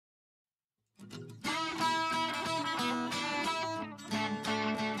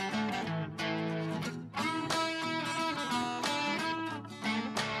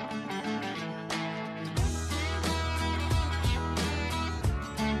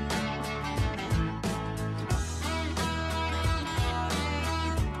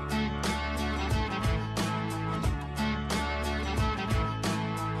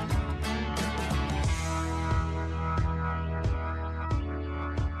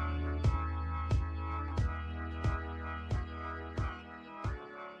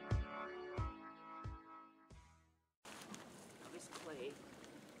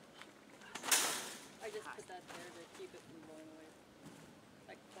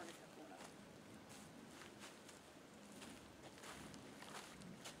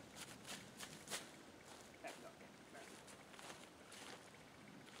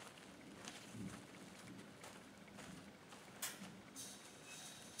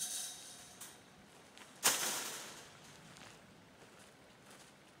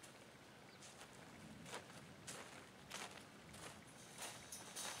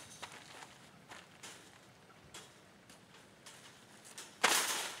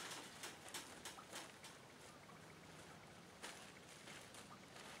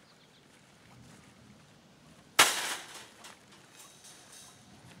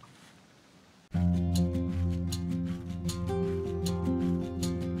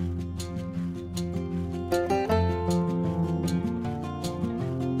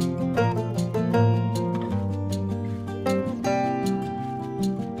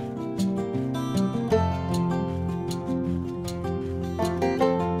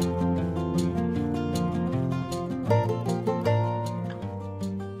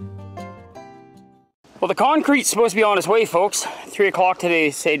the concrete's supposed to be on its way, folks. 3 o'clock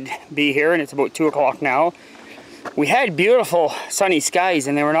today said be here, and it's about 2 o'clock now. We had beautiful sunny skies,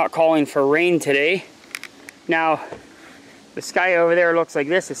 and they were not calling for rain today. Now, the sky over there looks like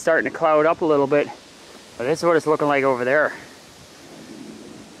this. It's starting to cloud up a little bit, but this is what it's looking like over there.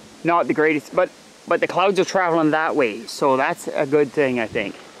 Not the greatest, but the clouds are traveling that way, so that's a good thing, I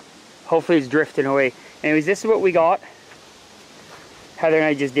think. Hopefully it's drifting away. Anyways, this is what we got. Heather and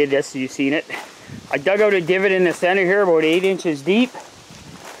I just did this, so you've seen it. I dug out a divot in the center here, about 8 inches deep.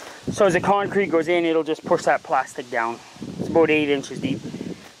 So as the concrete goes in, it'll just push that plastic down. It's about 8 inches deep.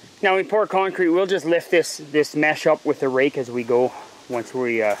 Now when we pour concrete, we'll just lift this mesh up with the rake as we go, once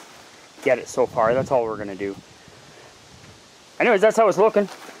we get it so far. That's all we're gonna do. Anyways, that's how it's looking.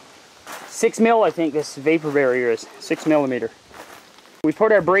 6 mil, I think this vapor barrier is, 6 millimeter. We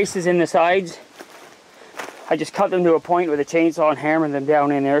put our braces in the sides. I just cut them to a point with a chainsaw and hammer them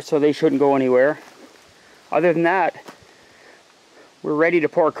down in there, so they shouldn't go anywhere. Other than that, we're ready to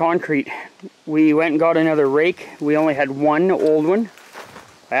pour concrete. We went and got another rake. We only had one old one.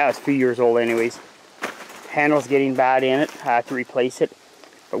 It's a few years old anyways. Handle's getting bad in it. I had to replace it.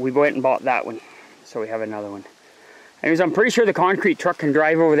 But we went and bought that one, so we have another one. Anyways, I'm pretty sure the concrete truck can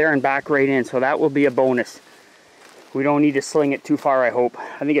drive over there and back right in, so that will be a bonus. We don't need to sling it too far, I hope.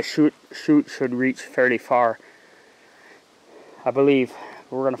 I think a chute should reach fairly far, I believe.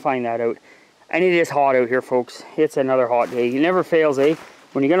 We're going to find that out. And it is hot out here, folks. It's another hot day. It never fails, eh?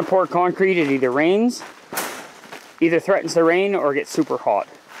 When you're going to pour concrete, it either rains, either threatens to rain, or gets super hot.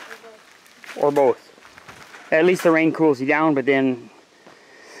 Or both. At least the rain cools you down, but then...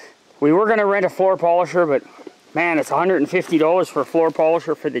 We were going to rent a floor polisher, but man, it's $150 for a floor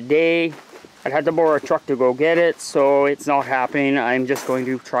polisher for the day. I'd had to borrow a truck to go get it, so it's not happening. I'm just going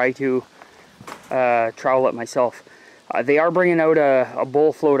to try to trowel it myself. They are bringing out a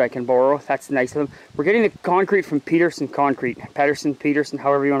bowl float I can borrow. That's nice of them. We're getting the concrete from Peterson Concrete. Peterson,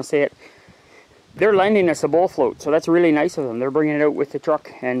 however you want to say it. They're lending us a bowl float, so that's really nice of them. They're bringing it out with the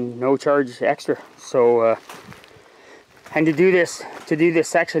truck and no charge extra. So, and to do this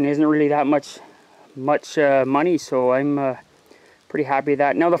section isn't really that much money, so I'm pretty happy with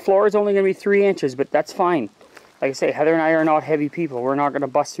that. Now the floor is only going to be 3 inches, but that's fine. Like I say, Heather and I are not heavy people. We're not going to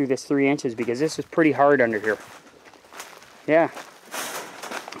bust through this 3 inches because this is pretty hard under here. Yeah.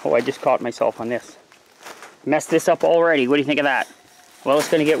 Oh, I just caught myself on this. Messed this up already. What do you think of that? Well, it's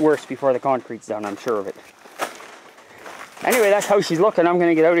going to get worse before the concrete's done, I'm sure of it. Anyway, that's how she's looking. I'm going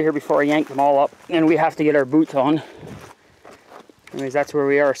to get out of here before I yank them all up. And we have to get our boots on. Anyways, that's where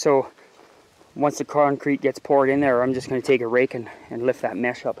we are. So once the concrete gets poured in there, I'm just going to take a rake and lift that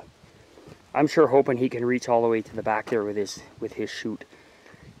mesh up. I'm sure hoping he can reach all the way to the back there with his chute.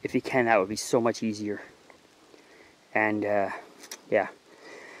 If he can, that would be so much easier. And yeah,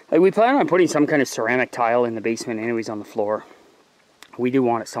 like we plan on putting some kind of ceramic tile in the basement anyways on the floor. We do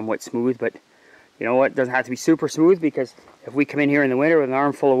want it somewhat smooth, but you know what, it doesn't have to be super smooth, because if we come in here in the winter with an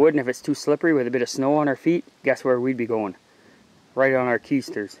armful of wood and if it's too slippery with a bit of snow on our feet, guess where we'd be going? Right on our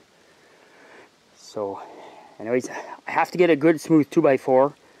keisters. So anyways, I have to get a good smooth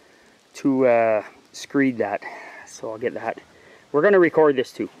 2x4 to screed that, so I'll get that. We're going to record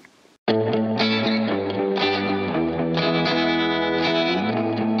this too.